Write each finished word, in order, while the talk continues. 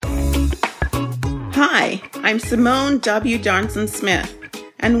Hi, I'm Simone W. Johnson Smith,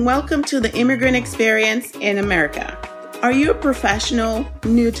 and welcome to the Immigrant Experience in America. Are you a professional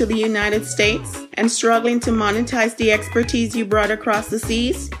new to the United States and struggling to monetize the expertise you brought across the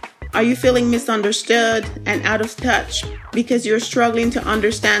seas? Are you feeling misunderstood and out of touch because you're struggling to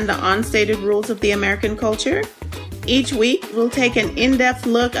understand the unstated rules of the American culture? Each week, we'll take an in-depth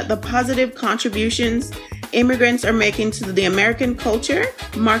look at the positive contributions immigrants are making to the American culture,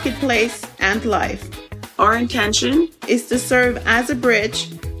 marketplace, and life. Our intention is to serve as a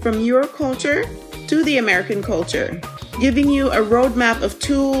bridge from your culture to the American culture, giving you a roadmap of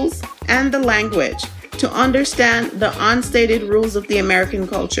tools and the language to understand the unstated rules of the American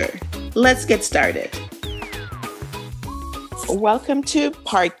culture. Let's get started. Welcome to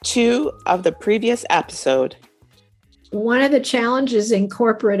part 2 of the previous episode. One of the challenges in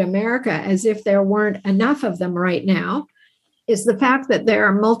corporate America, as if there weren't enough of them right now, is the fact that there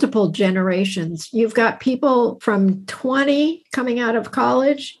are multiple generations. You've got people from 20 coming out of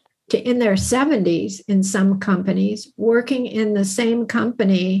college to in their 70s in some companies, working in the same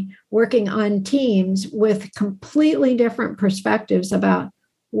company, working on teams with completely different perspectives about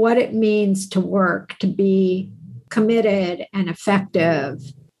what it means to work, to be committed and effective.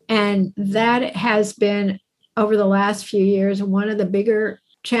 And that has been, over the last few years, one of the bigger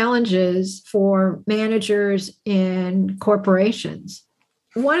challenges for managers in corporations.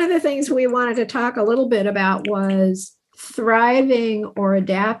 One of the things we wanted to talk a little bit about was thriving or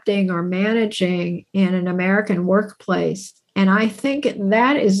adapting or managing in an American workplace. And I think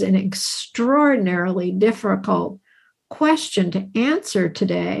that is an extraordinarily difficult question to answer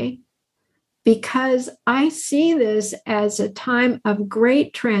today, because I see this as a time of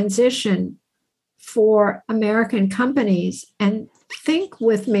great transition for American companies. And think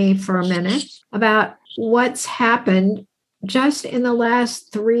with me for a minute about what's happened just in the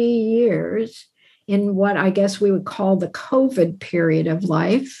last 3 years in what I guess we would call the COVID period of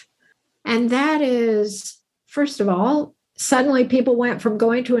life. And that is, first of all, suddenly people went from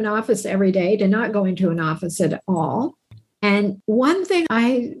going to an office every day to not going to an office at all. And one thing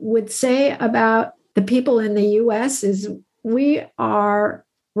I would say about the people in the US is we are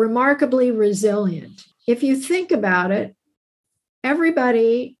remarkably resilient. If you think about it,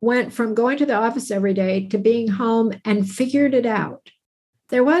 everybody went from going to the office every day to being home and figured it out.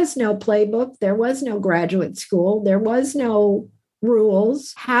 There was no playbook. There was no graduate school. There was no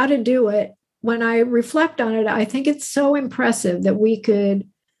rules how to do it. When I reflect on it, I think it's so impressive that we could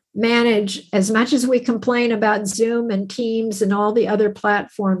manage, as much as we complain about Zoom and Teams and all the other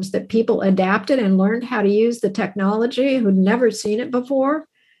platforms, that people adapted and learned how to use the technology who'd never seen it before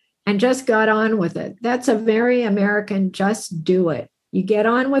and just got on with it. That's a very American, just do it. You get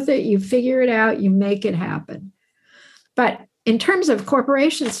on with it, you figure it out, you make it happen. But in terms of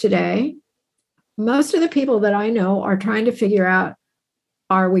corporations today, most of the people that I know are trying to figure out,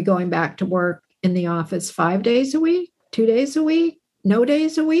 are we going back to work in the office 5 days a week, 2 days a week, no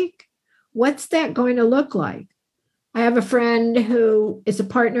days a week? What's that going to look like? I have a friend who is a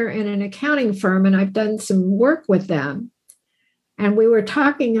partner in an accounting firm, and I've done some work with them. And we were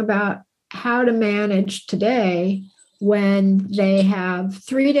talking about how to manage today when they have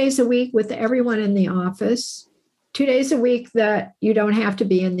 3 days a week with everyone in the office, 2 days a week that you don't have to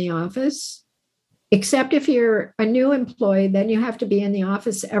be in the office, except if you're a new employee, then you have to be in the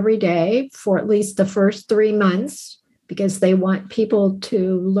office every day for at least the first 3 months, because they want people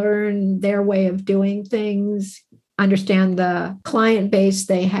to learn their way of doing things, understand the client base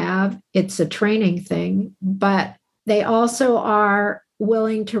they have. It's a training thing, but they also are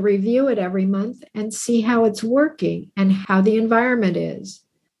willing to review it every month and see how it's working and how the environment is.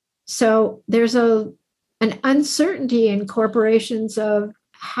 So there's an uncertainty in corporations of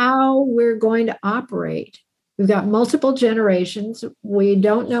how we're going to operate. We've got multiple generations. We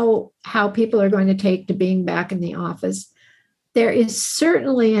don't know how people are going to take to being back in the office. There is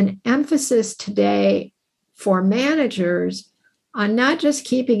certainly an emphasis today for managers on not just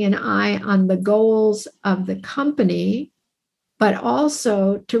keeping an eye on the goals of the company, but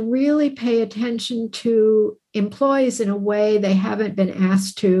also to really pay attention to employees in a way they haven't been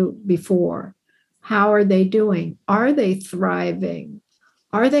asked to before. How are they doing? Are they thriving?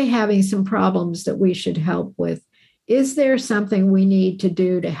 Are they having some problems that we should help with? Is there something we need to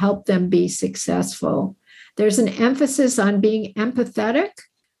do to help them be successful? There's an emphasis on being empathetic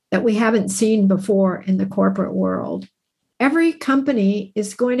that we haven't seen before in the corporate world. Every company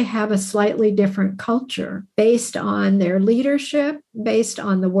is going to have a slightly different culture based on their leadership, based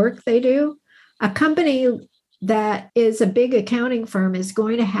on the work they do. A company that is a big accounting firm is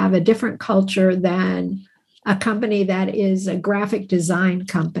going to have a different culture than a company that is a graphic design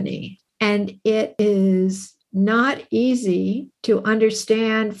company. And it is not easy to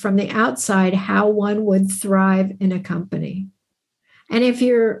understand from the outside how one would thrive in a company. And if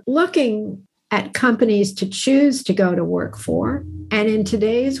you're looking at companies to choose to go to work for, and in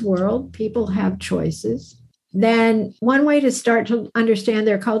today's world, people have choices, then one way to start to understand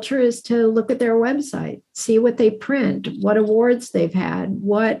their culture is to look at their website, see what they print, what awards they've had,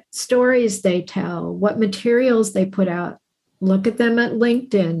 what stories they tell, what materials they put out. Look at them at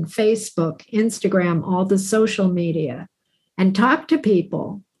LinkedIn, Facebook, Instagram, all the social media, and talk to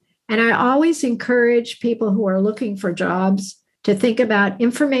people. And I always encourage people who are looking for jobs to think about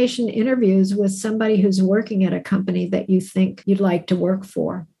information interviews with somebody who's working at a company that you think you'd like to work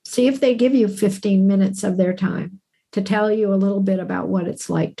for. See if they give you 15 minutes of their time to tell you a little bit about what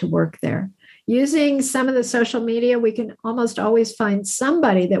it's like to work there. Using some of the social media, we can almost always find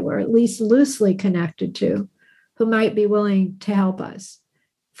somebody that we're at least loosely connected to who might be willing to help us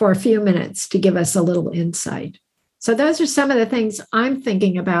for a few minutes to give us a little insight. So those are some of the things I'm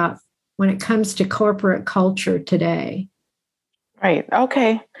thinking about when it comes to corporate culture today. Right.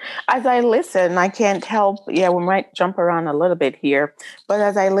 Okay. As I listen, I can't help. Yeah, we might jump around a little bit here, but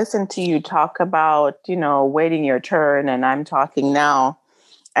as I listen to you talk about, waiting your turn, and I'm talking now,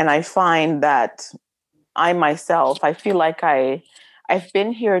 and I find that I myself, I feel like I've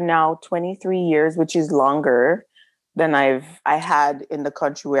been here now 23 years, which is longer than I had in the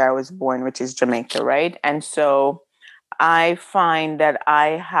country where I was born, which is Jamaica, right? And so I find that I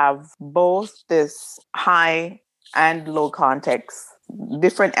have both this high and low context,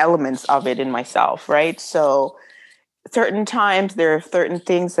 different elements of it in myself, right? So certain times there are certain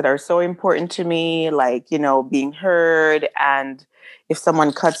things that are so important to me, like, being heard. And if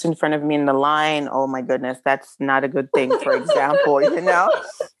someone cuts in front of me in the line, oh my goodness, that's not a good thing, for example,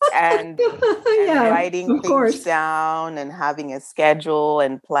 and Yeah, writing of things course. down and having a schedule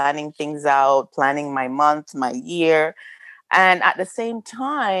and planning things out, planning my month, my year. And at the same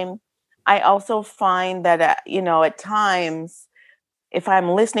time, I also find that, at times, if I'm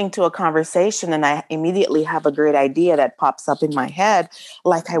listening to a conversation and I immediately have a great idea that pops up in my head,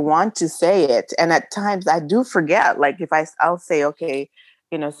 like I want to say it. And at times I do forget, like if I'll say, okay,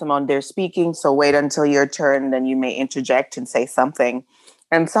 Simone, they're speaking, so wait until your turn, then you may interject and say something.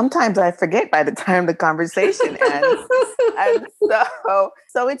 And sometimes I forget by the time the conversation ends. And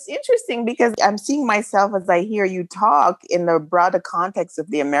so it's interesting because I'm seeing myself as I hear you talk in the broader context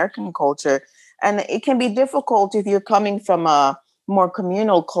of the American culture. And it can be difficult if you're coming from a more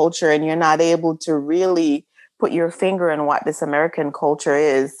communal culture and you're not able to really put your finger on what this American culture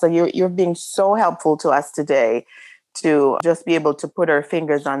is. So you're being so helpful to us today to just be able to put our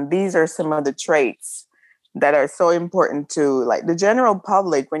fingers on these are some of the traits that are so important to like the general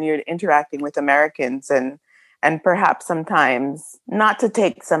public when you're interacting with Americans, and perhaps sometimes not to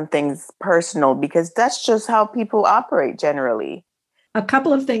take some things personal because that's just how people operate generally. A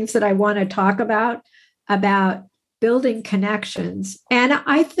couple of things that I want to talk about building connections. And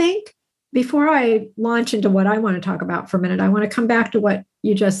I think before I launch into what I want to talk about for a minute, I want to come back to what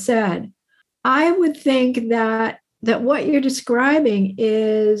you just said. I would think that what you're describing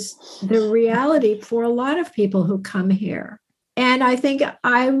is the reality for a lot of people who come here. And I think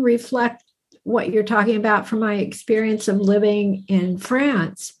I reflect what you're talking about from my experience of living in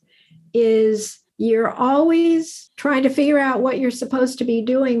France is you're always trying to figure out what you're supposed to be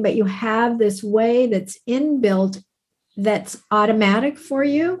doing, but you have this way that's inbuilt that's automatic for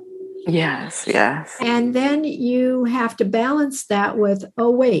you. Yes. And then you have to balance that with, oh,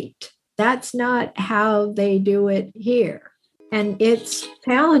 wait, that's not how they do it here. And it's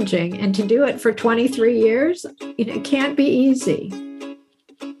challenging. And to do it for 23 years, it can't be easy.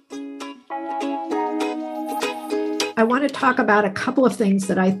 I want to talk about a couple of things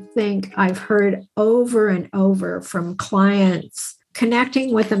that I think I've heard over and over from clients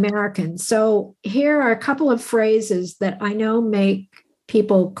connecting with Americans. So here are a couple of phrases that I know make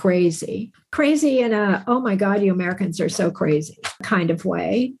people crazy. Crazy in a, oh my God, you Americans are so crazy kind of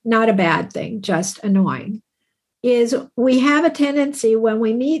way. Not a bad thing, just annoying. Is we have a tendency when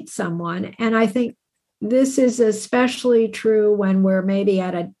we meet someone, and I think this is especially true when we're maybe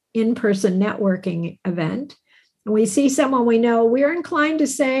at an in-person networking event, and we see someone we know, we're inclined to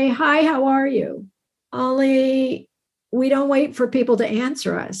say, hi, how are you? Only we don't wait for people to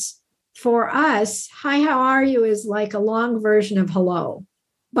answer us. For us, hi, how are you is like a long version of hello.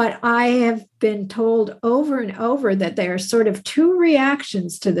 But I have been told over and over that there are sort of two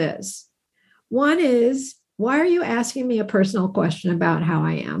reactions to this. One is, why are you asking me a personal question about how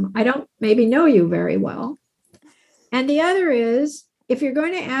I am? I don't maybe know you very well. And the other is, if you're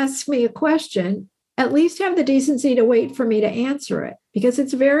going to ask me a question, at least have the decency to wait for me to answer it. because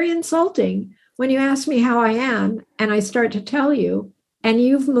it's very insulting when you ask me how I am and I start to tell you, and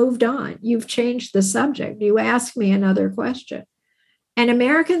you've moved on. You've changed the subject. You ask me another question. And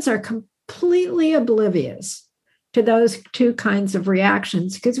Americans are completely oblivious to those two kinds of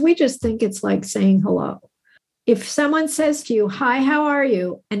reactions because we just think it's like saying hello. If someone says to you, hi, how are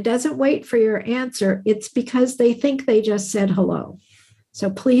you? And doesn't wait for your answer, it's because they think they just said hello. So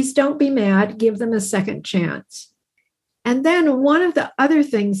please don't be mad. Give them a second chance. And then one of the other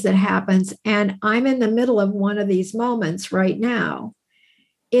things that happens, and I'm in the middle of one of these moments right now,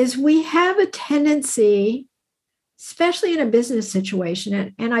 is we have a tendency, especially in a business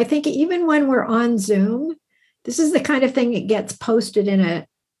situation, and I think even when we're on Zoom, this is the kind of thing that gets posted in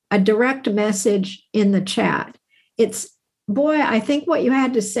a direct message in the chat. It's, boy, I think what you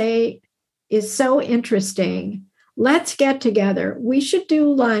had to say is so interesting. Let's get together. We should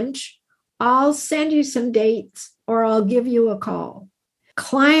do lunch. I'll send you some dates or I'll give you a call.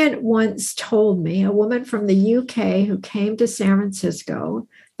 Client once told me, a woman from the UK who came to San Francisco,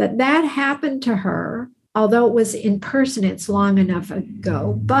 that happened to her, although it was in person, it's long enough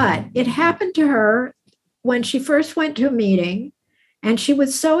ago, but it happened to her when she first went to a meeting. And she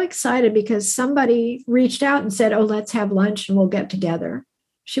was so excited because somebody reached out and said, oh, let's have lunch and we'll get together.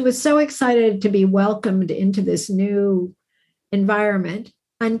 She was so excited to be welcomed into this new environment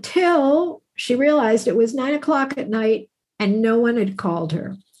until she realized it was 9:00 at night and no one had called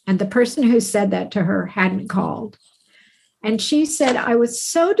her. And the person who said that to her hadn't called. And she said, I was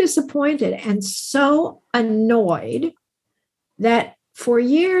so disappointed and so annoyed that for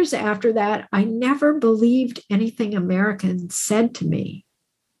years after that, I never believed anything Americans said to me.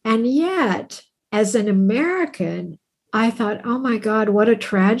 And yet, as an American, I thought, oh my God, what a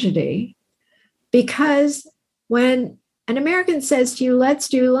tragedy. Because when an American says to you, let's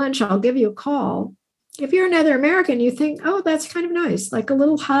do lunch, I'll give you a call. If you're another American, you think, oh, that's kind of nice, like a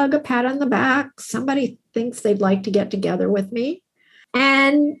little hug, a pat on the back. Somebody thinks they'd like to get together with me.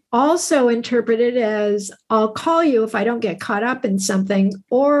 And also interpret it as, I'll call you if I don't get caught up in something,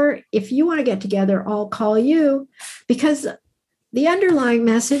 or if you want to get together, I'll call you. Because the underlying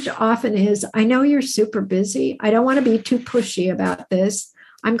message often is, I know you're super busy. I don't want to be too pushy about this.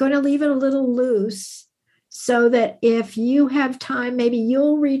 I'm going to leave it a little loose so that if you have time, maybe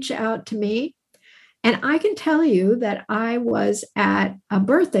you'll reach out to me. And I can tell you that I was at a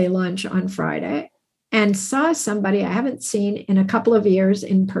birthday lunch on Friday and saw somebody I haven't seen in a couple of years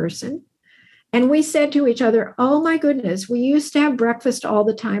in person. And we said to each other, oh my goodness, we used to have breakfast all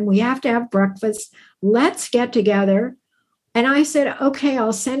the time. We have to have breakfast. Let's get together. And I said, okay,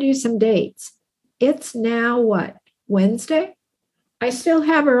 I'll send you some dates. It's now what, Wednesday? I still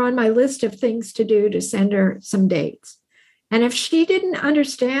have her on my list of things to do to send her some dates. And if she didn't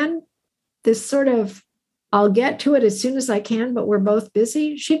understand this sort of, I'll get to it as soon as I can, but we're both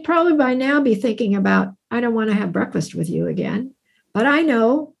busy, she'd probably by now be thinking about, I don't want to have breakfast with you again. But I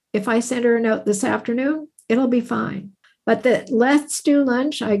know if I send her a note this afternoon, it'll be fine. But the let's do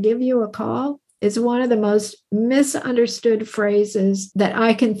lunch, I give you a call, is one of the most misunderstood phrases that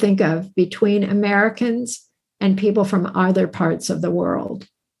I can think of between Americans and people from other parts of the world.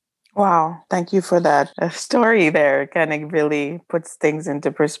 Wow. Thank you for that story there. It kind of really puts things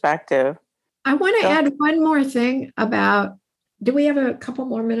into perspective. I want to add one more thing about, do we have a couple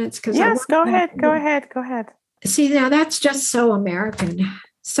more minutes? Yes, go ahead. See, now that's just so American,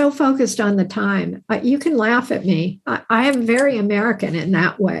 so focused on the time. You can laugh at me. I am very American in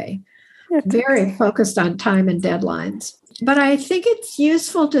that way, very focused on time and deadlines. But I think it's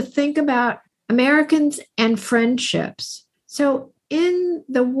useful to think about Americans and friendships. So in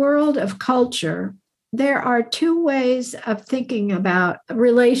the world of culture, there are two ways of thinking about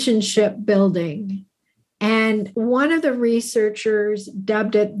relationship building. And one of the researchers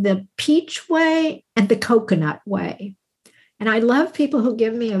dubbed it the peach way and the coconut way. And I love people who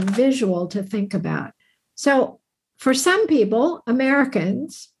give me a visual to think about. So for some people,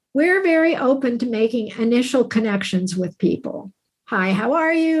 Americans, we're very open to making initial connections with people. Hi, how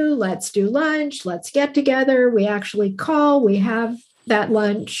are you? Let's do lunch. Let's get together. We actually call. We have that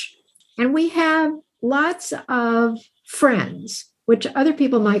lunch. And we have lots of friends, which other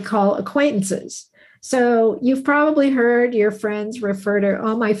people might call acquaintances. So you've probably heard your friends refer to,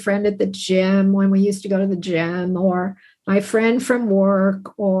 oh, my friend at the gym when we used to go to the gym, or my friend from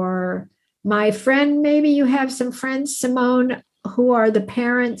work, or my friend, maybe you have some friends, Simone, who are the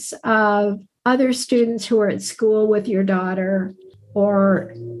parents of other students who are at school with your daughter,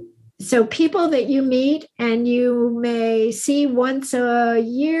 or so people that you meet and you may see once a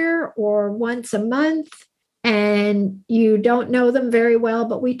year or once a month, and you don't know them very well,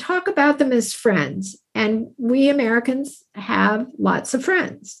 but we talk about them as friends. And we Americans have lots of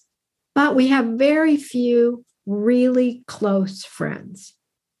friends, but we have very few really close friends.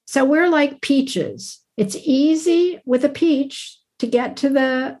 So we're like peaches. It's easy with a peach to get to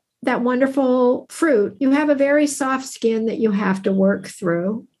that wonderful fruit. You have a very soft skin that you have to work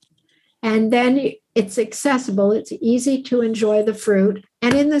through. And then it's accessible. It's easy to enjoy the fruit.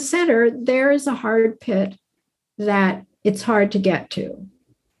 And in the center, there is a hard pit that it's hard to get to.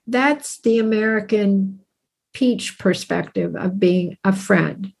 That's the American peach perspective of being a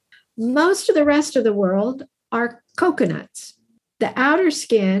friend. Most of the rest of the world are coconuts. The outer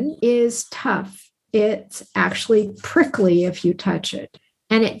skin is tough. It's actually prickly if you touch it.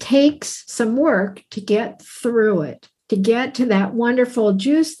 And it takes some work to get through it, to get to that wonderful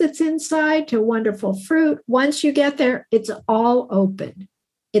juice that's inside, to wonderful fruit. Once you get there, it's all open.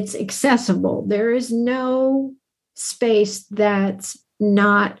 It's accessible. There is no space that's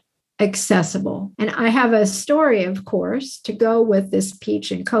not accessible. And I have a story, of course, to go with this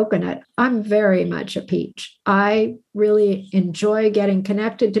peach and coconut. I'm very much a peach. I really enjoy getting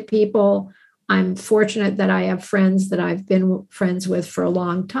connected to people. I'm fortunate that I have friends that I've been friends with for a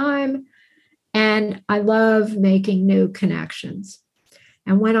long time. And I love making new connections.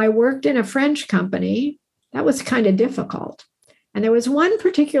 And when I worked in a French company, that was kind of difficult. And there was one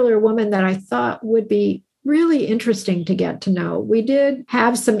particular woman that I thought would be really interesting to get to know. We did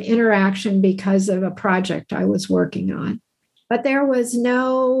have some interaction because of a project I was working on, but there was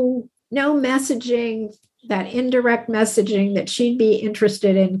no messaging, that indirect messaging that she'd be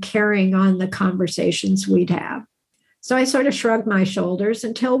interested in carrying on the conversations we'd have. So I sort of shrugged my shoulders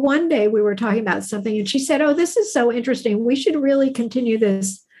until one day we were talking about something and she said, "Oh, this is so interesting. We should really continue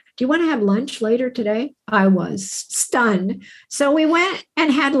this. Do you want to have lunch later today?" I was stunned. So we went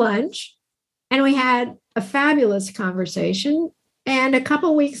and had lunch and we had a fabulous conversation. And a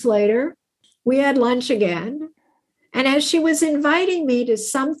couple weeks later, we had lunch again. And as she was inviting me to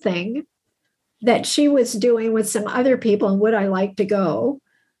something that she was doing with some other people and would I like to go,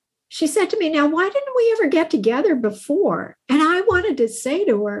 she said to me, "Now, why didn't we ever get together before?" And I wanted to say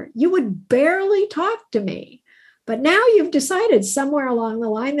to her, "You would barely talk to me. But now you've decided somewhere along the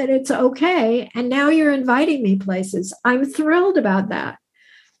line that it's okay. And now you're inviting me places. I'm thrilled about that."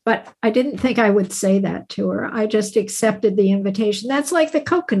 But I didn't think I would say that to her. I just accepted the invitation. That's like the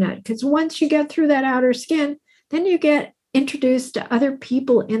coconut, because once you get through that outer skin, then you get introduced to other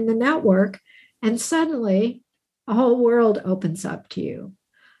people in the network, and suddenly a whole world opens up to you.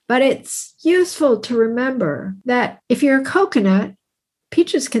 But it's useful to remember that if you're a coconut,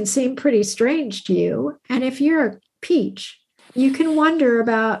 peaches can seem pretty strange to you. And if you're a peach, you can wonder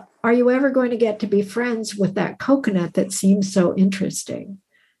about, are you ever going to get to be friends with that coconut that seems so interesting?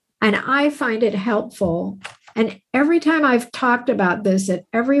 And I find it helpful. And every time I've talked about this at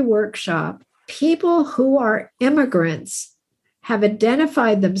every workshop, people who are immigrants have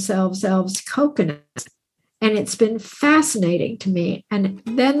identified themselves as coconuts. And it's been fascinating to me. And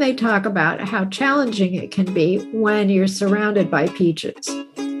then they talk about how challenging it can be when you're surrounded by peaches.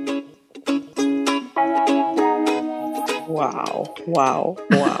 Wow, wow,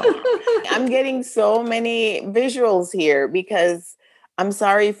 wow. I'm getting so many visuals here because I'm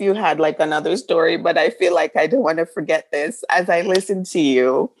sorry if you had like another story, but I feel like I don't want to forget this as I listen to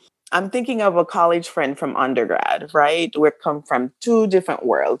you. I'm thinking of a college friend from undergrad, right? We come from two different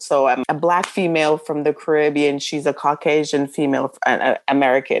worlds. So I'm a Black female from the Caribbean. She's a Caucasian female,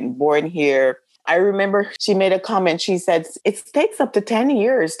 American, born here. I remember she made a comment. She said, it takes up to 10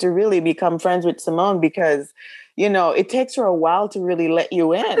 years to really become friends with Simone because, you know, it takes her a while to really let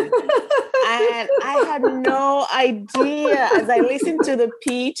you in. And I had no idea. As I listened to the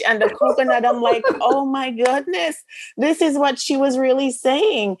peach and the coconut, I'm like, oh my goodness, this is what she was really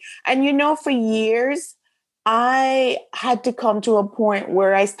saying. And, you know, for years, I had to come to a point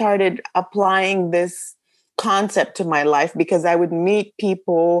where I started applying this concept to my life because I would meet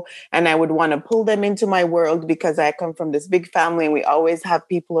people and I would want to pull them into my world because I come from this big family and we always have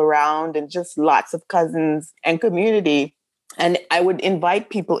people around and just lots of cousins and community. And I would invite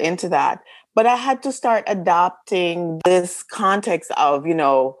people into that. But I had to start adopting this context of, you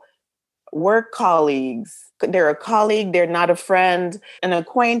know, work colleagues. They're a colleague, they're not a friend, an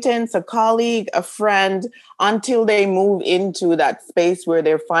acquaintance, a colleague, a friend, until they move into that space where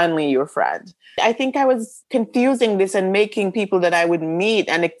they're finally your friend. I think I was confusing this and making people that I would meet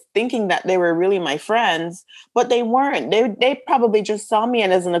and thinking that they were really my friends, but they weren't. They probably just saw me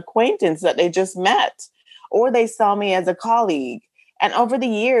as an acquaintance that they just met, or they saw me as a colleague. And over the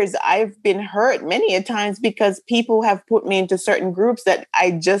years, I've been hurt many a times because people have put me into certain groups that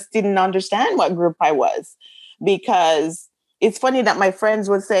I just didn't understand what group I was, because it's funny that my friends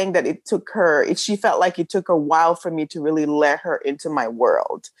were saying that she felt like it took a while for me to really let her into my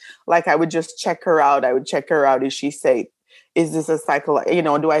world. Like I would just check her out. I would check her out. Is she safe? Is this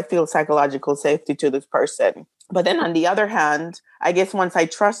do I feel psychological safety to this person? But then on the other hand, I guess once I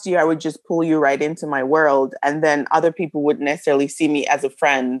trust you, I would just pull you right into my world. And then other people wouldn't necessarily see me as a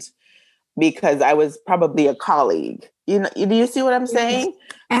friend because I was probably a colleague. Do you see what I'm saying?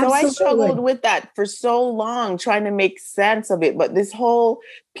 Yes, so I struggled with that for so long, trying to make sense of it. But this whole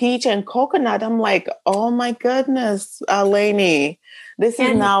peach and coconut, I'm like, oh my goodness, Lainey, this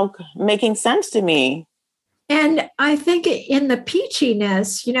is now making sense to me. And I think in the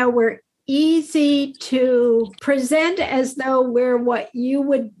peachiness, we're easy to present as though we're what you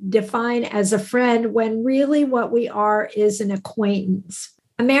would define as a friend, when really what we are is an acquaintance.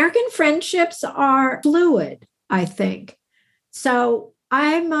 American friendships are fluid, I think. So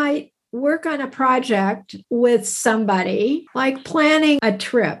I might work on a project with somebody, like planning a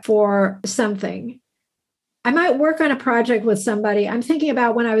trip for something. I might work on a project with somebody. I'm thinking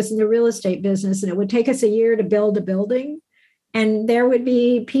about when I was in the real estate business, and it would take us a year to build a building. And there would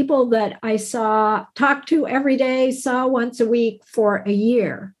be people that I talked to every day, saw once a week for a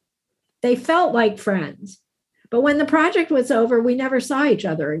year. They felt like friends. But when the project was over, we never saw each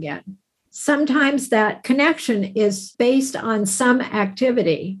other again. Sometimes that connection is based on some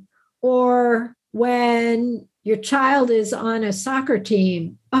activity. Or when your child is on a soccer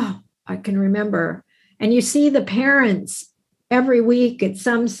team, I can remember. And you see the parents every week at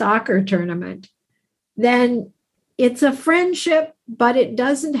some soccer tournament, then it's a friendship, but it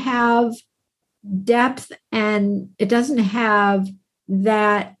doesn't have depth, and it doesn't have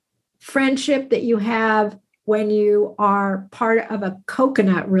that friendship that you have when you are part of a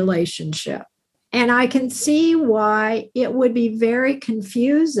coconut relationship. And I can see why it would be very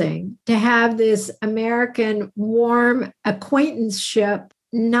confusing to have this American warm acquaintanceship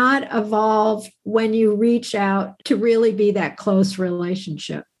not evolve when you reach out to really be that close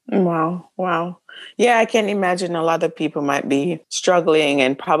relationship. Wow. Yeah, I can imagine a lot of people might be struggling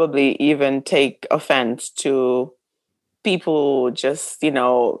and probably even take offense to people just,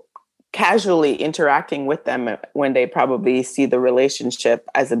 casually interacting with them when they probably see the relationship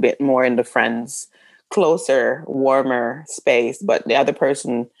as a bit more in the friends, closer, warmer space, but the other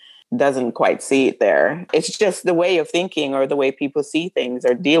person doesn't quite see it there. It's just the way of thinking or the way people see things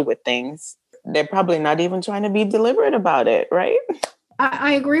or deal with things. They're probably not even trying to be deliberate about it, right?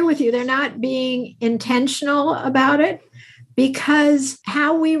 I agree with you. They're not being intentional about it, because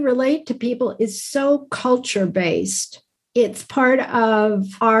how we relate to people is so culture-based. It's part of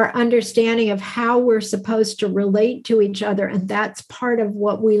our understanding of how we're supposed to relate to each other. And that's part of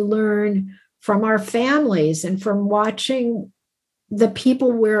what we learn from our families and from watching the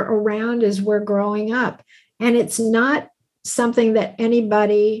people we're around as we're growing up. And it's not something that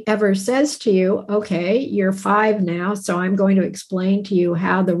anybody ever says to you, okay, you're 5 now, so I'm going to explain to you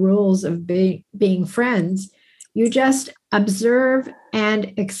how the rules of being friends. You just observe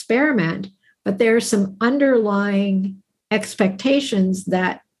and experiment, but there are some underlying expectations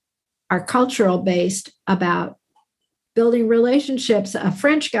that are cultural based about building relationships. A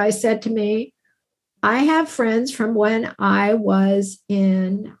French guy said to me, I have friends from when I was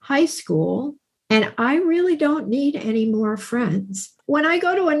in high school, and I really don't need any more friends. When I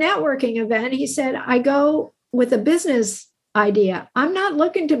go to a networking event, he said, I go with a business idea. I'm not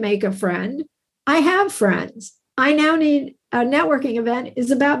looking to make a friend. I have friends. I now need a networking event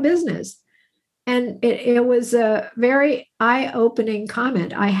is about business. And it was a very eye-opening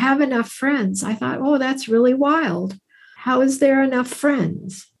comment. I have enough friends. I thought, oh, that's really wild. How is there enough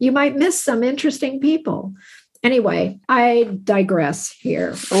friends? You might miss some interesting people. Anyway, I digress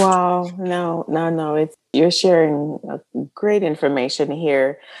here. Wow. No. You're sharing great information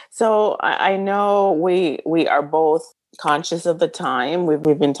here. So I know we are both conscious of the time.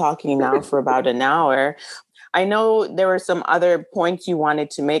 We've been talking now for about an hour. I know there were some other points you wanted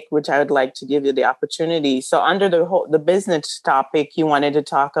to make, which I would like to give you the opportunity. So under the business topic, you wanted to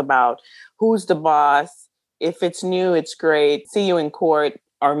talk about who's the boss. If it's new, it's great. See you in court,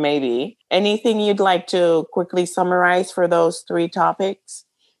 or maybe. Anything you'd like to quickly summarize for those 3 topics?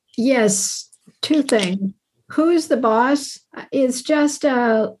 Yes, 2 things. Who's the boss is just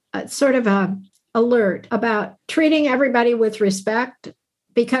a sort of a alert about treating everybody with respect,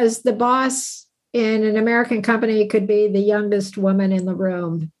 because the boss in an American company could be the youngest woman in the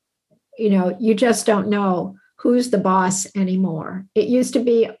room. You just don't know who's the boss anymore. It used to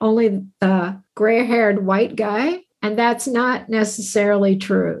be only the gray-haired white guy, and that's not necessarily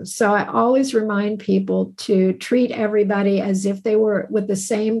true. So I always remind people to treat everybody as if they were with the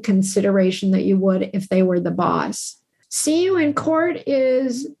same consideration that you would if they were the boss. See You in Court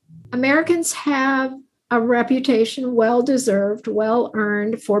is Americans have a reputation, well-deserved,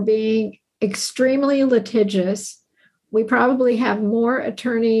 well-earned, for being extremely litigious. We probably have more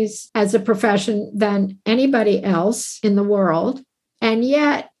attorneys as a profession than anybody else in the world. And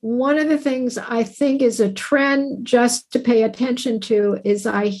yet, one of the things I think is a trend just to pay attention to is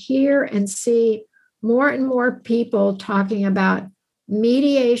I hear and see more and more people talking about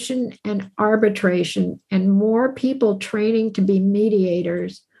mediation and arbitration, and more people training to be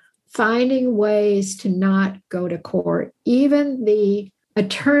mediators, finding ways to not go to court. Even the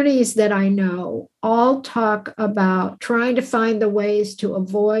attorneys that I know all talk about trying to find the ways to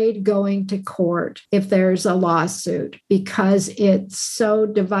avoid going to court if there's a lawsuit, because it's so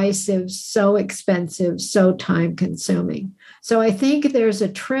divisive, so expensive, so time consuming. So I think there's a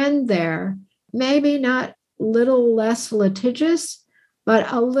trend there, maybe not little less litigious, but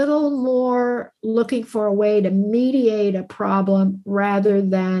a little more looking for a way to mediate a problem rather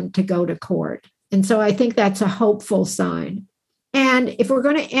than to go to court. And so I think that's a hopeful sign. And if we're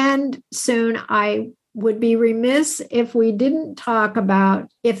going to end soon, I would be remiss if we didn't talk about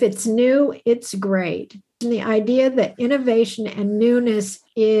if it's new, it's great. And the idea that innovation and newness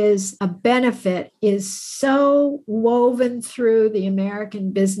is a benefit is so woven through the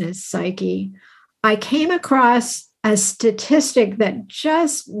American business psyche. I came across a statistic that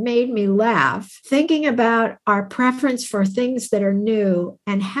just made me laugh, thinking about our preference for things that are new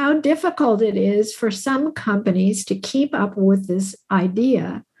and how difficult it is for some companies to keep up with this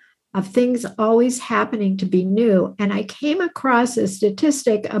idea of things always happening to be new. And I came across a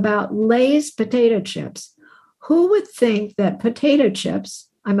statistic about Lay's potato chips. Who would think that potato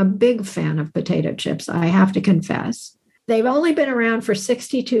chips, I'm a big fan of potato chips, I have to confess. They've only been around for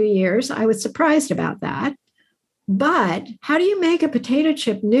 62 years. I was surprised about that. But how do you make a potato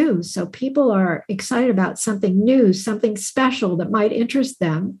chip new so people are excited about something new, something special that might interest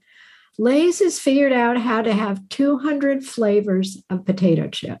them? Lay's has figured out how to have 200 flavors of potato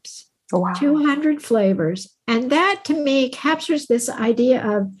chips. Wow. 200 flavors. And that, to me, captures this idea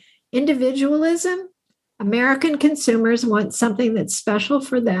of individualism. American consumers want something that's special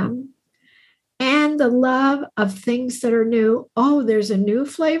for them. And the love of things that are new. Oh, there's a new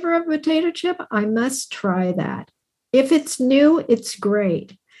flavor of potato chip. I must try that. If it's new, it's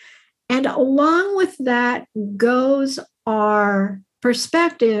great. And along with that goes our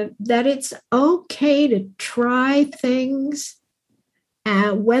perspective that it's okay to try things,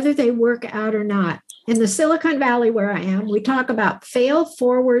 whether they work out or not. In the Silicon Valley where I am, we talk about fail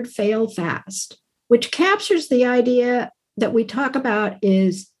forward, fail fast, which captures the idea that we talk about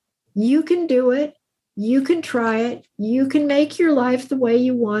is you can do it, you can try it, you can make your life the way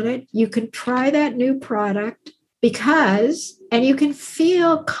you want it, you can try that new product and you can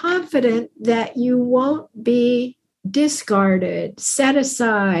feel confident that you won't be discarded, set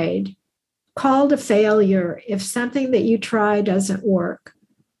aside, called a failure if something that you try doesn't work.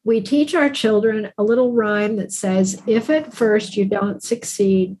 We teach our children a little rhyme that says, if at first you don't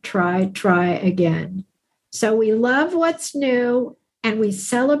succeed, try again. So we love what's new, and we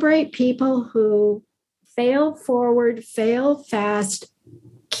celebrate people who fail forward, fail fast,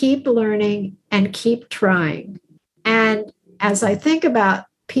 keep learning, and keep trying. And as I think about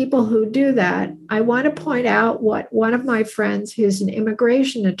people who do that, I want to point out what one of my friends, who's an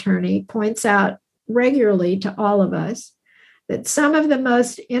immigration attorney, points out regularly to all of us, that some of the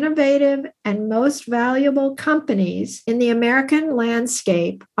most innovative and most valuable companies in the American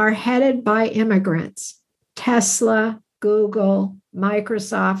landscape are headed by immigrants. Tesla, Google,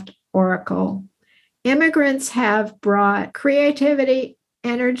 Microsoft, Oracle. Immigrants have brought creativity,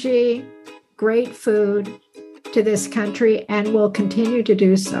 energy, great food to this country and will continue to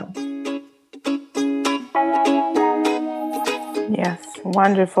do so. Yes,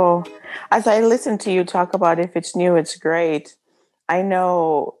 wonderful. As I listen to you talk about if it's new, it's great, I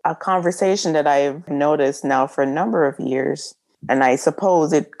know a conversation that I've noticed now for a number of years, and I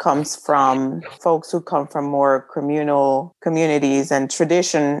suppose it comes from folks who come from more communal communities, and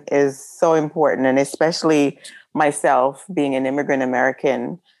tradition is so important, and especially myself being an immigrant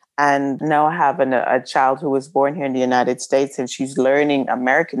American, and now having a child who was born here in the United States, and she's learning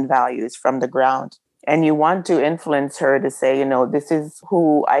American values from the ground. And you want to influence her to say, this is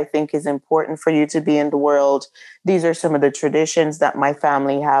who I think is important for you to be in the world. These are some of the traditions that my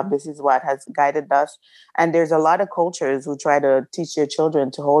family have. This is what has guided us. And there's a lot of cultures who try to teach their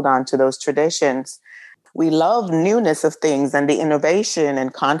children to hold on to those traditions. We love newness of things and the innovation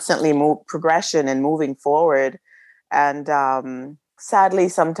and constantly progression and moving forward. And sadly,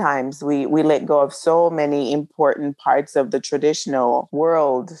 sometimes we let go of so many important parts of the traditional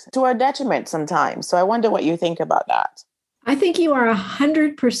world to our detriment sometimes. So I wonder what you think about that. I think you are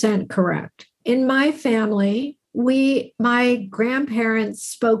 100% correct. In my family, my grandparents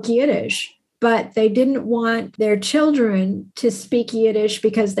spoke Yiddish, but they didn't want their children to speak Yiddish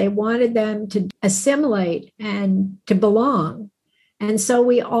because they wanted them to assimilate and to belong. And so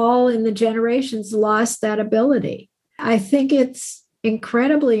we all in the generations lost that ability. I think it's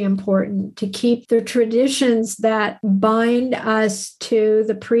incredibly important to keep the traditions that bind us to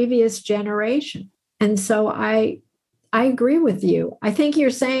the previous generation. And so I agree with you. I think you're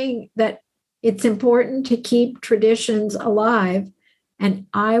saying that it's important to keep traditions alive, and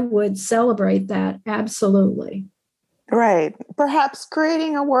I would celebrate that absolutely. Right. Perhaps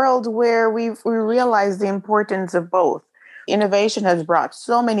creating a world where we realize the importance of both. Innovation has brought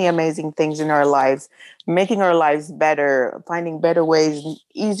so many amazing things in our lives, making our lives better, finding better ways,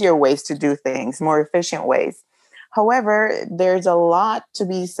 easier ways to do things, more efficient ways. However, there's a lot to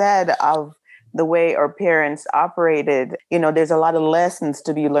be said of the way our parents operated. There's a lot of lessons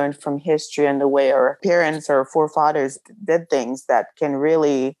to be learned from history and the way our parents or forefathers did things that can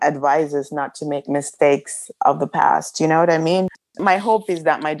really advise us not to make mistakes of the past. You know what I mean? My hope is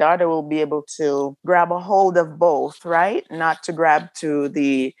that my daughter will be able to grab a hold of both, right? Not to grab to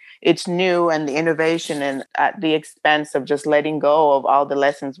it's new and the innovation and at the expense of just letting go of all the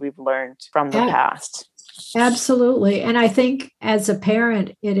lessons we've learned from the past. Absolutely. And I think as a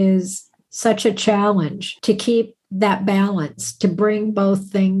parent, it is such a challenge to keep that balance, to bring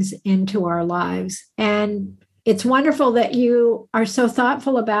both things into our lives. And it's wonderful that you are so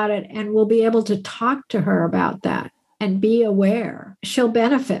thoughtful about it and will be able to talk to her about that and be aware. She'll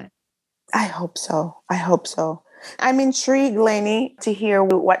benefit. I hope so. I'm intrigued, Lainey, to hear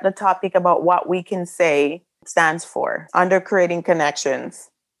what the topic about what we can say stands for under creating connections.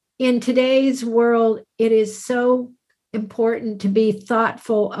 In today's world, it is so important to be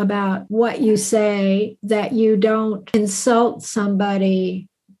thoughtful about what you say, that you don't insult somebody.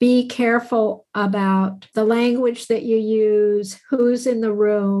 Be careful about the language that you use, who's in the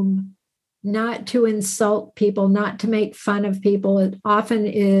room, not to insult people, not to make fun of people. It often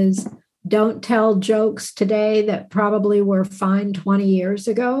is, don't tell jokes today that probably were fine 20 years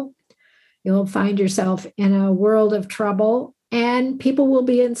ago. You'll find yourself in a world of trouble and people will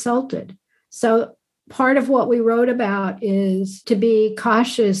be insulted. So part of what we wrote about is to be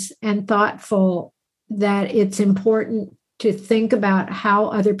cautious and thoughtful, that it's important to think about how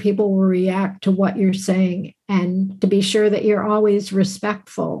other people will react to what you're saying and to be sure that you're always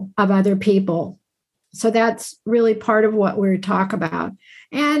respectful of other people. So that's really part of what we're talking about.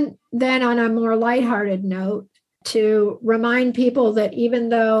 And then on a more lighthearted note, to remind people that even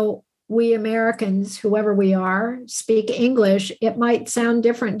though we Americans, whoever we are, speak English, it might sound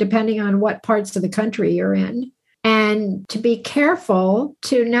different depending on what parts of the country you're in. And to be careful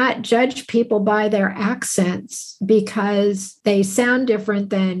to not judge people by their accents because they sound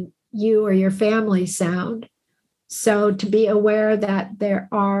different than you or your family sound. So to be aware that there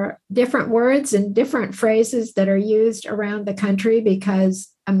are different words and different phrases that are used around the country because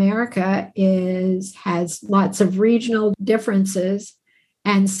America has lots of regional differences.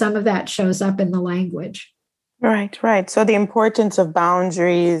 And some of that shows up in the language. Right. So the importance of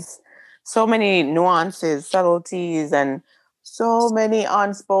boundaries, so many nuances, subtleties, and so many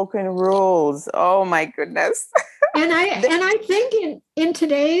unspoken rules. Oh my goodness. And I think in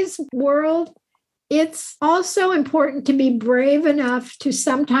today's world, it's also important to be brave enough to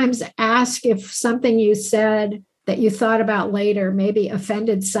sometimes ask if something you said that you thought about later maybe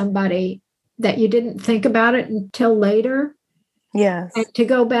offended somebody, that you didn't think about it until later. Yes. And to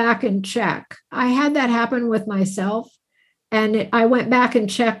go back and check. I had that happen with myself. And I went back and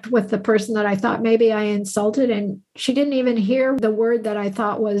checked with the person that I thought maybe I insulted, and she didn't even hear the word that I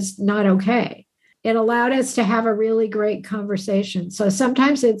thought was not okay. It allowed us to have a really great conversation. So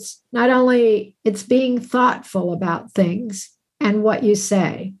sometimes it's not only, it's being thoughtful about things and what you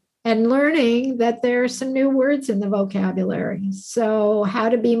say, and learning that there are some new words in the vocabulary. So how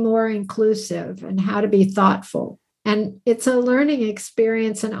to be more inclusive and how to be thoughtful. And it's a learning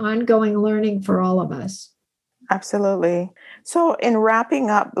experience, an ongoing learning for all of us. Absolutely. So in wrapping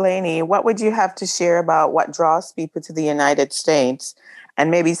up, Lainey, what would you have to share about what draws people to the United States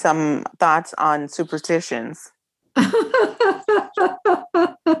and maybe some thoughts on superstitions?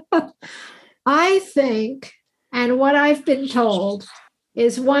 I think, and what I've been told,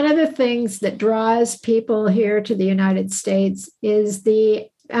 is one of the things that draws people here to the United States is the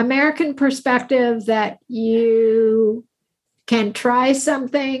American perspective that you can try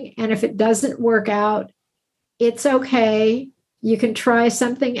something, and if it doesn't work out, it's okay. You can try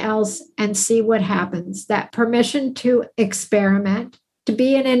something else and see what happens. That permission to experiment, to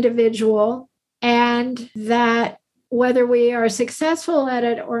be an individual, and that whether we are successful at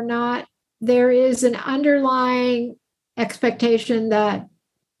it or not, there is an underlying expectation that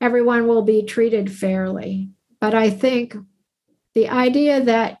everyone will be treated fairly. But I think the idea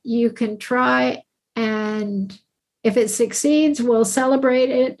that you can try, and if it succeeds, we'll celebrate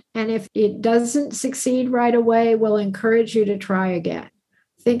it. And if it doesn't succeed right away, we'll encourage you to try again.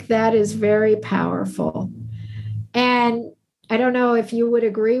 I think that is very powerful. And I don't know if you would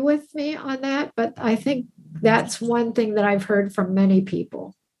agree with me on that, but I think that's one thing that I've heard from many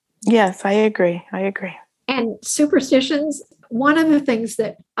people. Yes, I agree. And superstitions, one of the things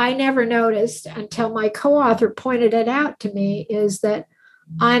that I never noticed until my co-author pointed it out to me is that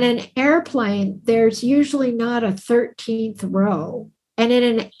on an airplane, there's usually not a 13th row. And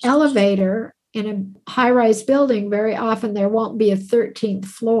in an elevator, in a high-rise building, very often there won't be a 13th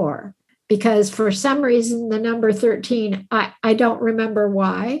floor because for some reason, the number 13, I don't remember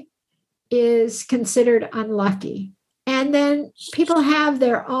why, is considered unlucky. And then people have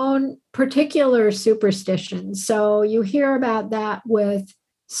their own particular superstitions. So you hear about that with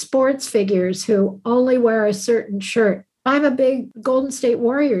sports figures who only wear a certain shirt. I'm a big Golden State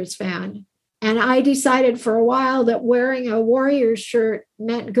Warriors fan. And I decided for a while that wearing a Warriors shirt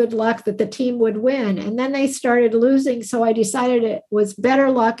meant good luck, that the team would win. And then they started losing. So I decided it was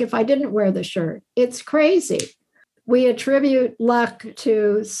better luck if I didn't wear the shirt. It's crazy. We attribute luck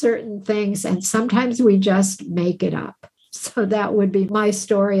to certain things, and sometimes we just make it up. So that would be my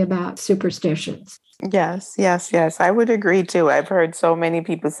story about superstitions. Yes. I would agree too. I've heard so many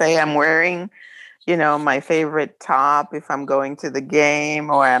people say I'm wearing, my favorite top if I'm going to the game,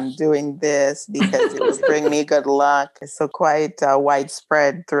 or I'm doing this because it will bring me good luck. It's so quite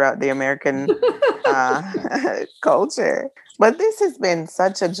widespread throughout the American culture. But this has been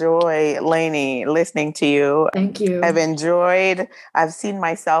such a joy, Lainey, listening to you. Thank you. I've seen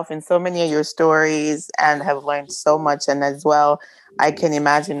myself in so many of your stories and have learned so much. And as well, I can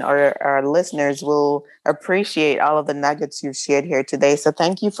imagine our listeners will appreciate all of the nuggets you've shared here today. So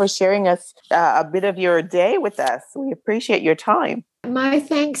thank you for sharing us a bit of your day with us. We appreciate your time. My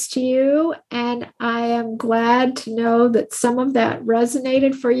thanks to you. And I am glad to know that some of that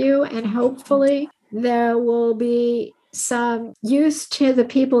resonated for you. And hopefully there will be some use to the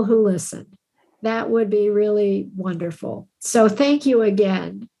people who listen. That would be really wonderful. So thank you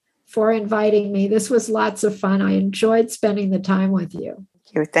again for inviting me. This was lots of fun. I enjoyed spending the time with you.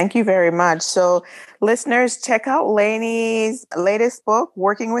 Thank you very much. So listeners, check out Lainey's latest book,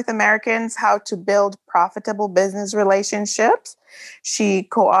 Working with Americans, How to Build Profitable Business Relationships. She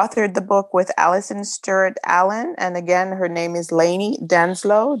co-authored the book with Allison Stewart Allen. And again, her name is Lainey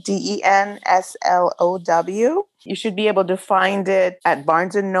Denslow, Denslow. You should be able to find it at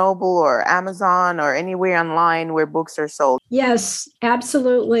Barnes & Noble or Amazon or anywhere online where books are sold. Yes,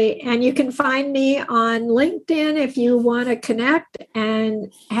 absolutely. And you can find me on LinkedIn if you want to connect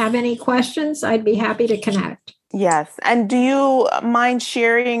and have any questions. I'd be happy to connect. Yes. And do you mind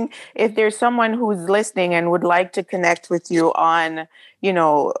sharing if there's someone who's listening and would like to connect with you on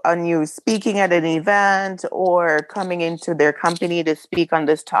you speaking at an event or coming into their company to speak on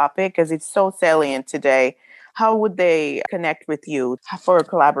this topic, because it's so salient today? How would they connect with you for a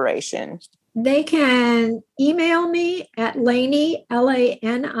collaboration? They can email me at Lainey,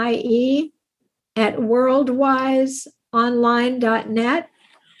 Lanie, at worldwiseonline.net,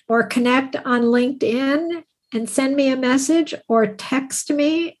 or connect on LinkedIn and send me a message, or text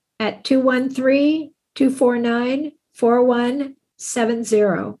me at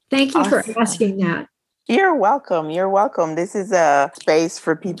 213-249-4170. Thank you for asking that. You're welcome. This is a space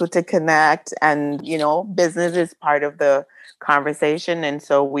for people to connect, and, business is part of the conversation. And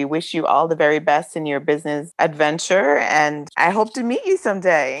so we wish you all the very best in your business adventure. And I hope to meet you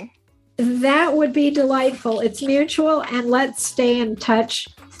someday. That would be delightful. It's mutual, and let's stay in touch.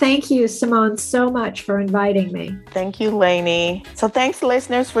 Thank you, Simone, so much for inviting me. Thank you, Lainey. So thanks,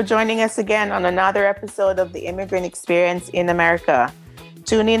 listeners, for joining us again on another episode of The Immigrant Experience in America.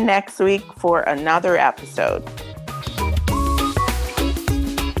 Tune in next week for another episode.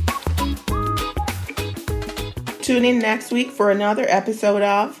 Tune in next week for another episode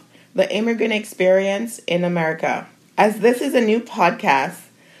of The Immigrant Experience in America. As this is a new podcast,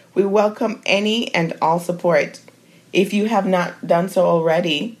 we welcome any and all support. If you have not done so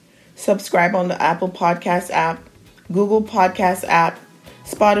already, subscribe on the Apple Podcast app, Google Podcast app,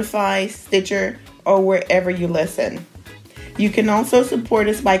 Spotify, Stitcher, or wherever you listen. You can also support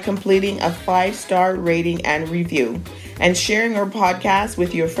us by completing a 5-star rating and review and sharing our podcast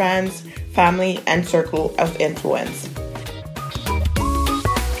with your friends, family, and circle of influence.